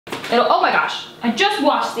Oh my gosh, I just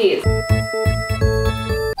washed these.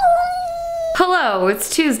 Hello, it's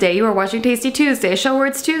Tuesday. You are watching Tasty Tuesday, a show where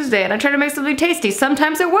it's Tuesday and I try to make something tasty.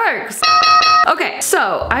 Sometimes it works. Okay,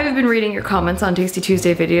 so I've been reading your comments on Tasty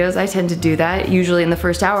Tuesday videos. I tend to do that. Usually in the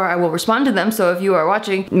first hour, I will respond to them. So if you are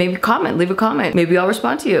watching, maybe comment, leave a comment. Maybe I'll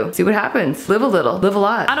respond to you. See what happens. Live a little, live a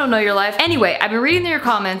lot. I don't know your life. Anyway, I've been reading your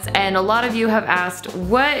comments and a lot of you have asked,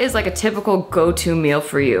 what is like a typical go-to meal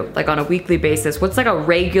for you? Like on a weekly basis, what's like a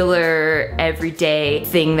regular, everyday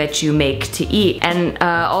thing that you make to eat? And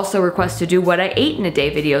also request to do what I ate in a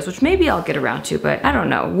day videos, which maybe I'll get around to, but I don't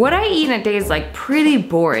know. What I eat in a day is like pretty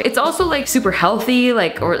boring. It's also like super healthy,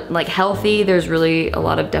 or healthy. There's really a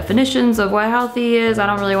lot of definitions of what healthy is. I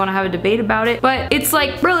don't really want to have a debate about it, but it's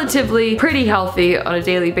like relatively pretty healthy on a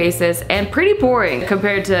daily basis and pretty boring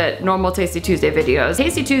compared to normal Tasty Tuesday videos.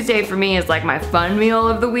 Tasty Tuesday for me is like my fun meal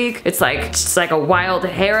of the week. It's like just like a wild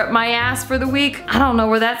hair up my ass for the week. I don't know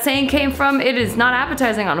where that saying came from. It is not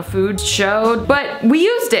appetizing on a food show, but we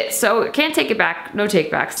used it, so can't take it back. No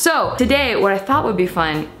take backs. So today, what I thought would be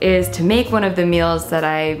fun is to make one of the meals that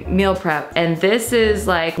I meal prep, and this is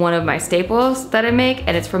like one of my staples that I make,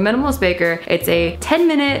 and it's from Minimalist Baker. It's a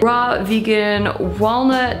 10-minute raw vegan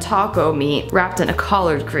walnut taco meat wrapped in a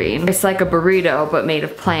collard green. It's like a burrito but made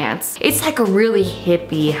of plants. It's like a really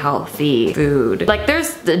hippie healthy food. Like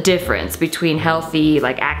there's the difference between healthy,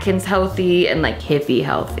 like Atkins healthy, and like hippie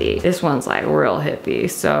healthy. This one's like real hippie.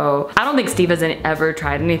 So I don't think Steve has ever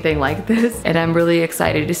tried anything like this, and I'm really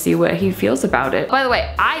excited to see what he feels about it. By the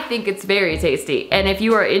way, I think it's very tasty, and if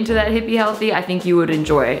you are into that hippie healthy, I think you would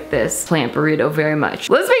enjoy this plant burrito very much.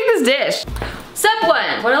 Let's make this dish. Step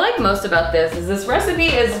one, what I like most about this recipe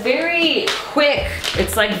is very quick.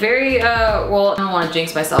 It's like very, well, I don't want to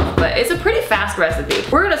jinx myself, but it's a pretty fast recipe.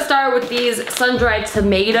 We're gonna start with these sun-dried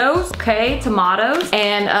tomatoes, okay, tomatoes,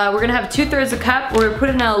 and we're gonna have 2/3 a cup. We're gonna put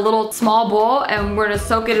it in a little small bowl, and we're gonna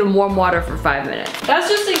soak it in warm water for 5 minutes. That's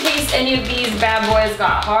just in case any of these bad boys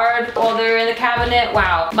got hard while they're in the cabinet.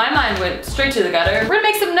 Wow, my mind went straight to the gutter. We're gonna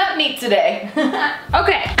make some nut meat today.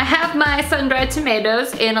 Okay, I have my sun-dried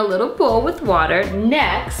tomatoes in a little bowl with water.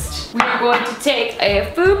 Next, we are going to take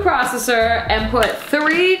a food processor and put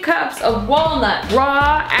 3 cups of walnut,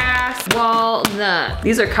 raw ass walnut.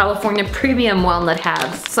 These are California premium walnut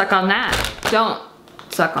halves. Suck on that. Don't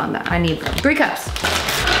suck on that. I need them. 3 cups.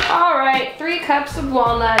 All right, 3 cups of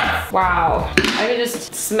walnuts. Wow, I can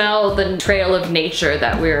just smell the trail of nature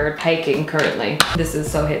that we're hiking currently. This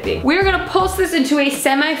is so hippie. We're gonna pulse this into a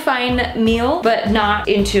semi-fine meal, but not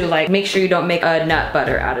into like, make sure you don't make a nut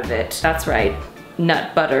butter out of it. That's right,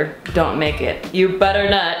 nut butter, don't make it. You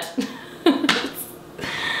butternut.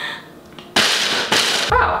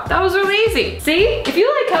 Wow, that was really easy. See, if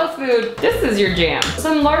you like health food, this is your jam.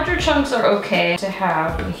 Some larger chunks are okay to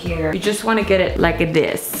have in here. You just want to get it like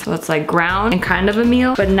this. So it's like ground and kind of a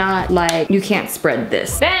meal, but not like, you can't spread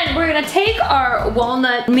this. Then we're gonna take our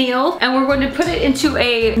walnut meal and we're going to put it into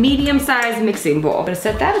a medium-sized mixing bowl. I'm gonna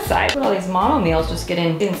set that aside. Put all these mono meals just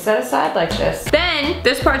getting set aside like this. Then,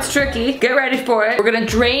 this part's tricky. Get ready for it. We're gonna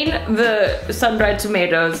drain the sun-dried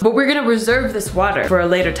tomatoes, but we're gonna reserve this water for a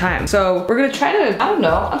later time. So we're gonna try to, I don't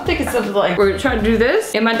know, I'm thinking something like, we're trying to do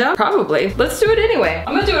this. Am I done? Probably. Let's do it anyway.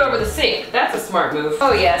 I'm gonna do it over the sink. That's a smart move.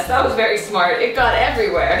 Oh yes, that was very smart. It got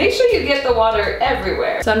everywhere. Make sure you get the water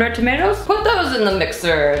everywhere. Sun-dried tomatoes, put those in the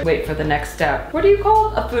mixer. Wait for the next step. What do you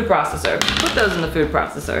call it? A food processor. Put those in the food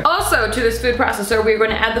processor. Also, to this food processor, we're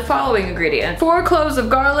gonna add the following ingredients. 4 cloves of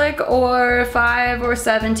garlic, or 5 or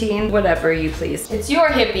 17, whatever you please. It's your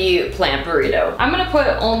hippie plant burrito. I'm gonna put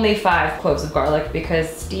only 5 cloves of garlic because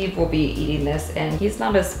Steve will be eating this and he's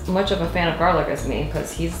not as much of a fan of garlic as me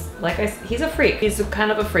because he's he's a freak. He's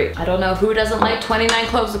kind of a freak. I don't know who doesn't like 29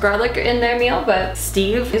 cloves of garlic in their meal, but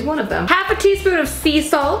Steve is one of them. Half a teaspoon of sea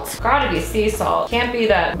salt. Gotta be sea salt. Can't be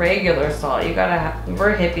that regular salt. You gotta have,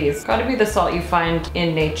 we're hippies. Gotta be the salt you find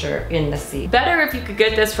in nature, in the sea. Better if you could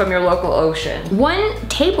get this from your local ocean. 1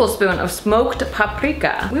 tablespoon of smoked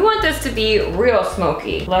paprika. We want this to be real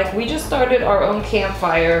smoky. Like we just started our own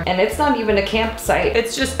campfire and it's not even a campsite.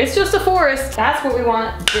 It's just a forest. That's what we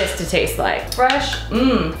want this to taste like. Fresh,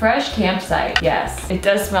 fresh campsite. Yes, it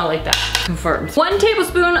does smell like that. Confirmed. 1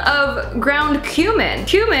 tablespoon of ground cumin.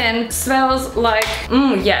 Cumin smells like,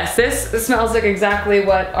 yes, this smells like exactly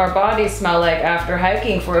what our bodies smell like after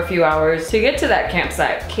hiking for a few hours to get to that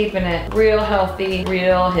campsite. Keeping it real healthy,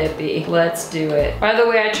 real hippie. Let's do it. By the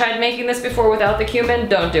way, I tried making this before without the cumin.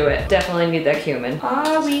 Don't do it. Definitely need that cumin.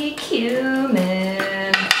 Are we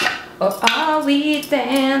cumin? or are we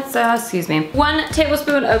dancing? Excuse me. 1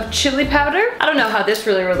 tablespoon of chili powder. I don't know how this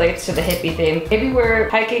really relates to the hippie theme. Maybe we're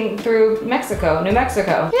hiking through Mexico, New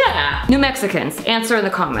Mexico. Yeah. New Mexicans, answer in the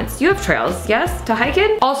comments. You have trails, yes, to hike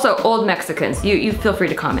in? Also, old Mexicans, you feel free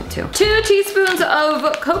to comment too. 2 teaspoons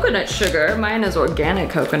of coconut sugar. Mine is organic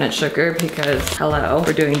coconut sugar because, hello,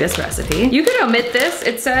 we're doing this recipe. You can omit this.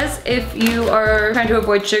 It says if you are trying to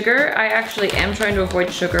avoid sugar. I actually am trying to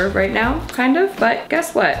avoid sugar right now, kind of, but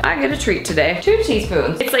guess what? I get a treat today. 2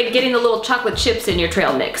 teaspoons. It's like getting the little chocolate chips in your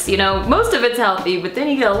trail mix, you know? Most of it's healthy, but then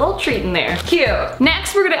you get a little treat in there. Cute.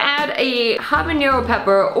 Next, we're gonna add a habanero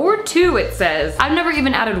pepper, or 2 it says. I've never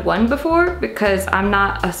even added 1 before because I'm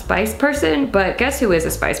not a spice person, but guess who is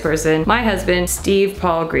a spice person? My husband, Steve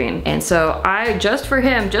Paul Green. And so I, just for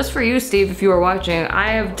him, just for you, Steve, if you are watching,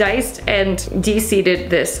 I have diced and de-seeded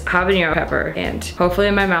this habanero pepper, and hopefully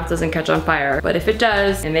my mouth doesn't catch on fire. But if it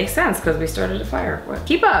does, it makes sense because we started a fire. What?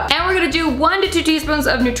 Keep up. And we're gonna do 1 to 2 teaspoons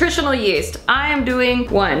of nutritional yeast. I am doing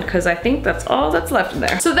 1 because I think that's all that's left in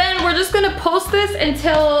there. So then we're just gonna pulse this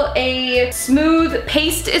until a smooth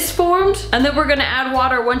paste is formed, and then we're gonna add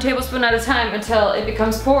water 1 tablespoon at a time until it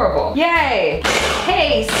becomes pourable. Yay!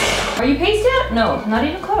 Paste. Are you paste yet? No, not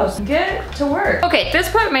even close. Get to work. Okay, this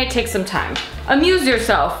part may take some time. Amuse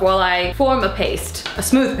yourself while I form a paste, a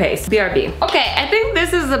smooth paste, BRB. Okay, I think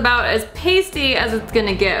this is about as pasty as it's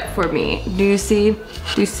gonna get for me. Do you see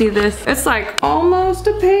this? It's like almost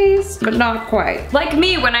a paste, but not quite. Like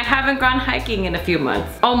me when I haven't gone hiking in a few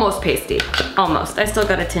months. Almost pasty, almost. I still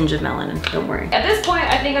got a tinge of melanin, don't worry. At this point,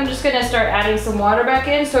 I think I'm just gonna start adding some water back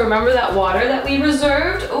in. So remember that water that we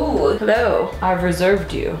reserved? Ooh, hello, I've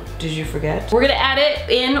reserved you. Did you forget? We're gonna add it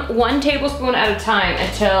in 1 tablespoon at a time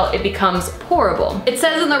until it becomes pourable. It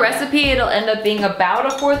says in the recipe it'll end up being about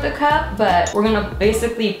 1/4 a cup, but we're gonna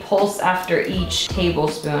basically pulse after each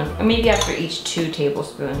tablespoon, or maybe after each 2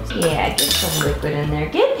 tablespoons. Yeah, get some liquid in there.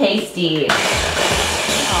 Get pasty.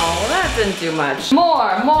 Oh, that didn't do much.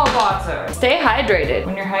 More water. Stay hydrated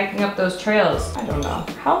when you're hiking up those trails. I don't know.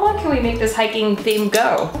 How long can we make this hiking theme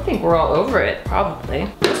go? I think we're all over it, probably.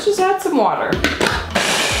 Let's just add some water.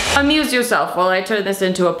 Amuse yourself while I turn this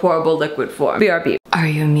into a pourable liquid form. BRB. Are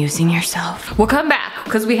you amusing yourself? We'll come back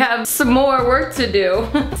because we have some more work to do.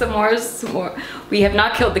 some more. We have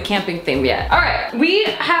not killed the camping theme yet. All right, we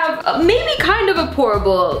have maybe kind of a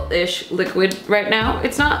pourable-ish liquid right now.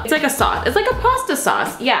 It's not, it's like a sauce. It's like a pasta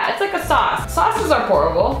sauce. Yeah, it's like a sauce. Sauces are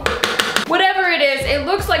pourable. Whatever it is, it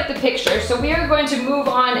looks like the picture. So we are going to move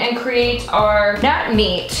on and create our nut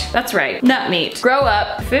meat. That's right, nut meat. Grow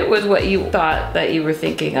up. If it was what you thought that you were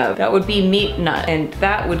thinking of, that would be meat nut, and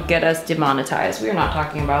that would get us demonetized. We're not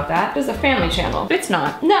talking about that. It's a family channel. It's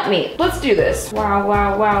not. Nut meat. Let's do this. Wow,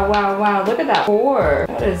 wow, wow, wow, wow. Look at that pour.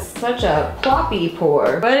 That is such a ploppy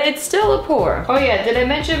pour, but it's still a pour. Oh yeah, did I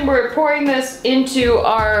mention we're pouring this into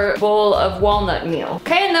our bowl of walnut meal?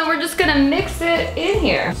 Okay, and then we're just gonna mix it in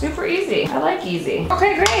here. Super easy. I like easy.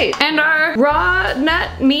 Okay, great. And our raw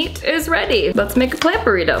nut meat is ready. Let's make a plant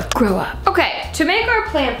burrito. Grow up. Okay, to make our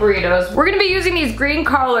plant burritos, we're gonna be using these green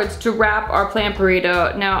collards to wrap our plant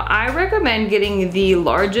burrito. Now, I recommend getting the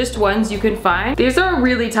largest ones you can find. These are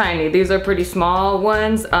really tiny. These are pretty small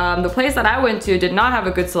ones. The place that I went to did not have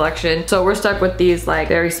a good selection, so we're stuck with these like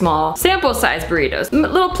very small sample size burritos.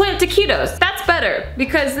 Little plant taquitos. That's better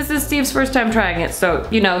because this is Steve's first time trying it, so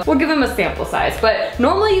you know, we'll give him a sample size. But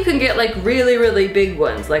normally you can get like really big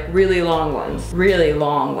ones, like really long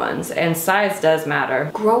ones, and size does matter.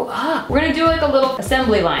 Grow up. We're gonna do like a little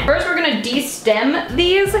assembly line. First, we're gonna de-stem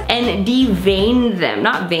these and de-vein them.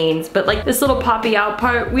 Not veins, but like this little poppy out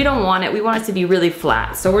part, we don't want it. We want it to be really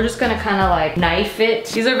flat. So we're just gonna kind of like knife it.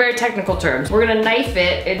 These are very technical terms. We're gonna knife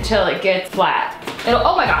it until it gets flat.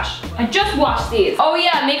 Oh my gosh, I just washed these. Oh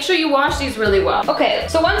yeah, make sure you wash these really well. Okay,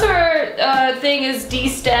 so once our thing is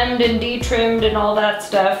de-stemmed and de-trimmed and all that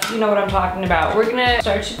stuff, you know what I'm talking about. We're gonna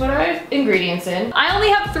start to put our ingredients in. I only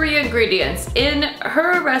have 3 ingredients. In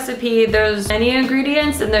her recipe, there's many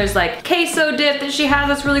ingredients, and there's like queso dip that she has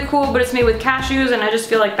that's really cool, but it's made with cashews, and I just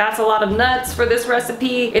feel like that's a lot of nuts for this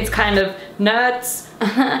recipe. It's kind of nuts.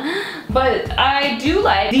 But I do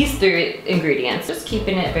like these 3 ingredients, just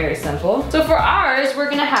keeping it very simple. So for ours, we're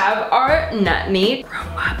gonna have our nut meat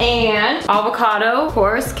and avocado, of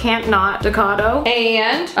course, can't not avocado,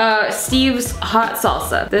 and Steve's hot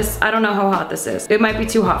salsa. This, I don't know how hot this is. It might be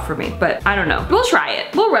too hot for me, but I don't know. We'll try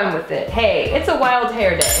it. We'll run with it. Hey, it's a wild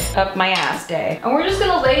hair day, up my ass day. And we're just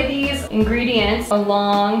gonna lay these ingredients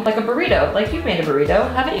along like a burrito, like you've made a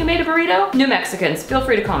burrito. Haven't you made a burrito? New Mexicans, feel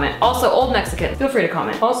free to comment. Also, old old Mexican? Feel free to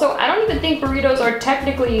comment. Also, I don't even think burritos are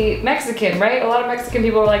technically Mexican, right? A lot of Mexican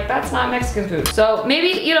people are like, that's not Mexican food. So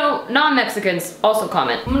maybe, you know, non-Mexicans also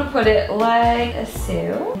comment. I'm gonna put it like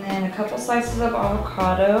so. And then a couple slices of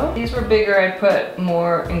avocado. These were bigger, I'd put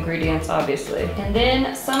more ingredients, obviously. And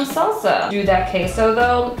then some salsa. Dude, that queso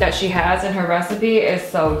though, that she has in her recipe is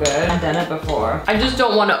so good. I've done it before. I just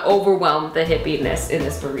don't want to overwhelm the hippiness in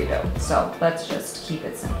this burrito. So let's just keep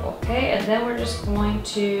it simple. Okay, and then we're just going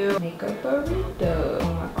to make a burrito.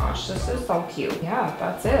 Oh my gosh, this is so cute. Yeah,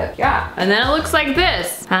 that's it. Yeah. And then it looks like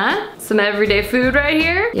this. Huh? Some everyday food right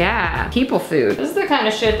here. Yeah, people food. This is the kind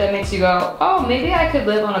of shit that makes you go, oh, maybe I could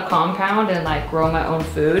live on a compound and like grow my own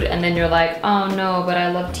food. And then you're like, oh no, but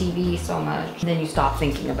I love TV so much. And then you stop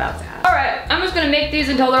thinking about that. All right, I'm just gonna make these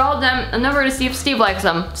until they're all done, and then we're gonna see if Steve likes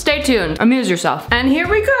them. Stay tuned, amuse yourself. And here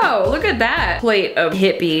we go, look at that plate of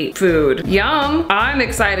hippie food. Yum, I'm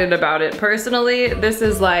excited about it. Personally, this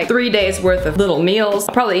is like 3 days worth of little meals.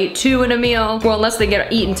 I'll probably eat 2 in a meal, well, unless they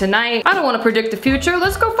get eaten tonight. I don't wanna predict the future,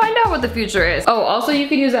 let's go find out what the future is. Oh, also you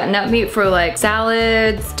can use that nut meat for like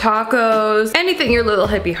salads, tacos, anything your little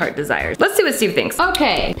hippie heart desires. Let's see what Steve thinks.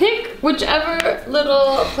 Okay, pick whichever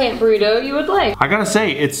little plant burrito you would like. I gotta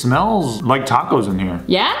say, it smells like tacos in here.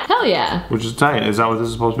 Yeah? Hell yeah. Which is tight. Is that what this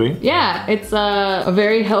is supposed to be? Yeah, it's a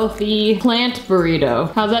very healthy plant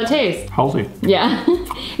burrito. How's that taste? Healthy. Yeah.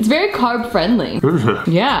 It's very carb friendly.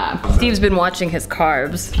 Yeah. Steve's been watching his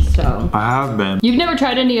carbs, so. I have been. You've never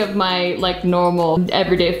tried any of my like normal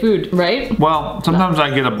everyday food, right? Well, sometimes I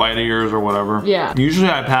get a bite of yours or whatever. Yeah. Usually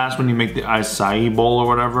I pass when you make the acai bowl or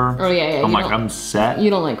whatever. Oh yeah, yeah. I'm like, I'm set. You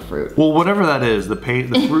don't like fruit. Well, whatever that is, the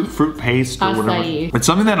fruit paste or whatever. Acai. It's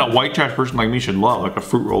something that a white trash person like me should love, like a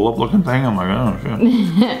fruit roll-up looking thing. I'm like, oh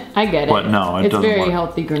shit. I get it. But no, it doesn't work. It's very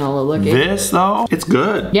healthy granola looking. This though, it's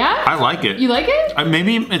good. Yeah? I like it. You like it?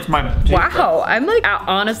 Maybe it's my Wow, I'm like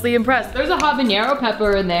honestly impressed. There's a habanero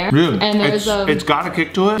pepper in there. Dude, and there's it's got a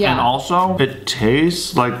kick to it, yeah. And also it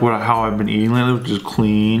tastes like how I've been eating lately, which is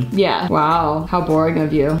clean. Yeah. Wow, how boring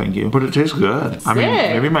of you. Thank you. But it tastes good. I mean,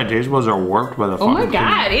 maybe my taste buds are warped by the Oh my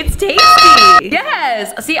god, it's tasty.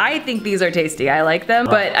 Yes. See, I think these are tasty. I like them,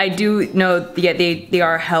 but I do know, yeah, they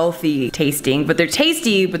are healthy tasting, but they're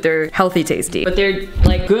tasty, but they're healthy tasty. But they're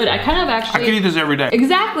like good. I kind of actually. I can eat this every day.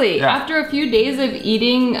 Exactly. Yeah. After a few days of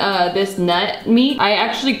eating this nut meat, I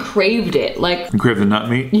actually craved it. Like. You crave the nut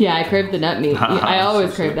meat? Yeah, I craved the nut meat. I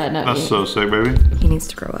always crave that nut meat. That's so sick, baby. He needs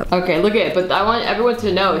to grow up. Okay, look at it. But I want everyone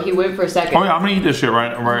to know he went for a second. Oh yeah, I'm gonna eat this shit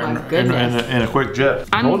right in a quick jet.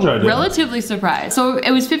 I'm relatively surprised. So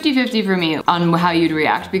it was 50-50 for me on how you'd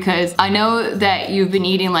react, because I know that you've been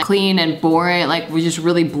eating like clean and boring, like we're just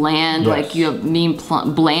really bland, yes. Like you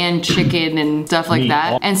have bland chicken and stuff like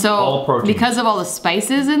that. And so because of all the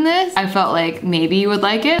spices in this, I felt like maybe you would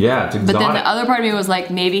like it. Yeah, it's exotic. But then the other part of me was like,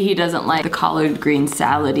 maybe he doesn't like the collard green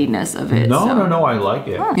saladiness of it. No, I like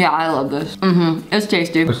it. Yeah, I love this. It's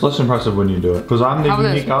tasty. It's less impressive when you do it, because I'm the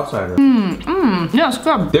unique outsider. Yeah, it's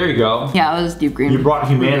good. There you go. Yeah, it was deep green. You brought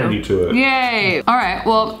humanity to it. Yay. All right,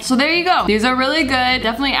 well, so there you go. These are really good.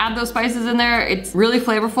 Definitely add those spices in there. It's really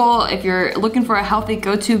flavorful. If you're looking for a healthy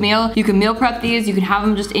go-to meal, you can meal prep these. You can have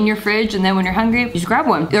them just in your fridge, and then when you're hungry, you just grab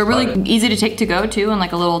one. They're really easy to take to go too, in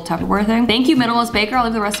like a little Tupperware thing. Thank you, Minimalist Baker. I'll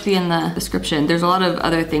leave the recipe in the description. There's a lot of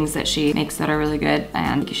other things that she makes that are really good,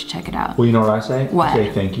 and you should check it out. Well, you know what I say? What? I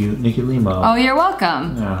say thank you, Nikki Limo. Oh, you're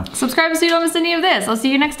welcome. Yeah. Subscribe so you don't miss any of this. I'll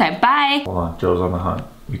see you next time. Bye. Hold on, Joe's on the hunt.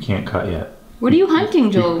 We can't cut yet. What are you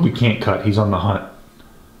hunting, Joel? We can't cut. He's on the hunt.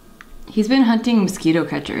 He's been hunting mosquito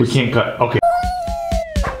catchers. We can't cut. Okay.